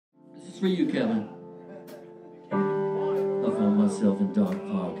for you, Kevin. I found myself in Dark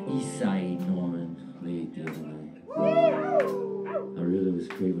Park, East Side, Norman, late the other night. I really was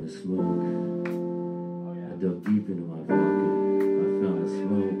craving a smoke. I dug deep into my pocket. I found a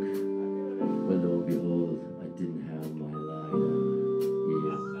smoke. But lo and behold, I didn't have my lighter.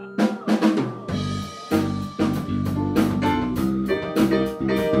 Yeah.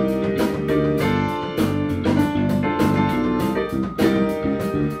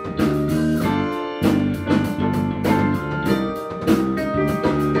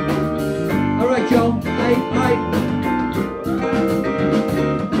 Yo, I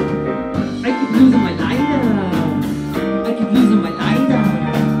keep losing my lighter. I keep losing my lighter.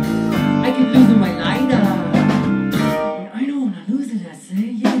 I keep losing my lighter. I don't wanna lose it, I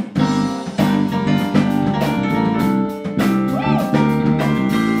say, yeah.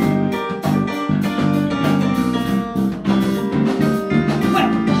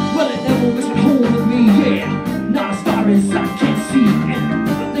 Well, it never was at home with me, yeah. Not as far as I can see.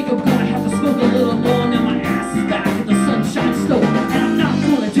 I think I'm gonna have to smoke a little more. Now my ass is back at the Sunshine Store. And I'm not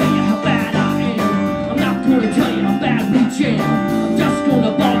gonna tell you how bad I am. I'm not gonna tell you how bad we jam. I'm just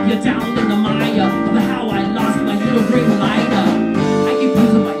gonna bog you down in the mire of how I lost my little green lighter. I keep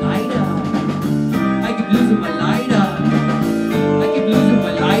losing my lighter. I keep losing my lighter. I keep losing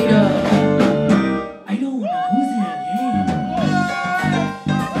my lighter. I don't wanna lose it, yeah.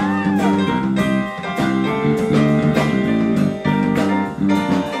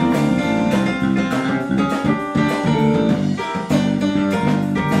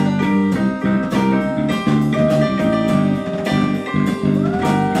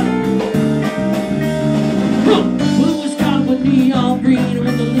 Neon green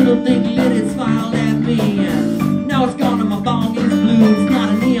with a little thing lit and smiled at me. Now it's gone and my bong is blue. It's not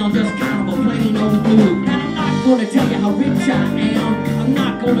a neon, just kind of a plain old blue. And I'm not gonna tell you how rich I am. I'm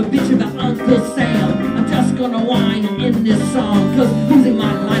not gonna bitch about Uncle Sam. I'm just gonna whine and end this song, cause losing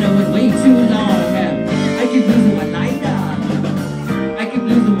my lighter was way too long.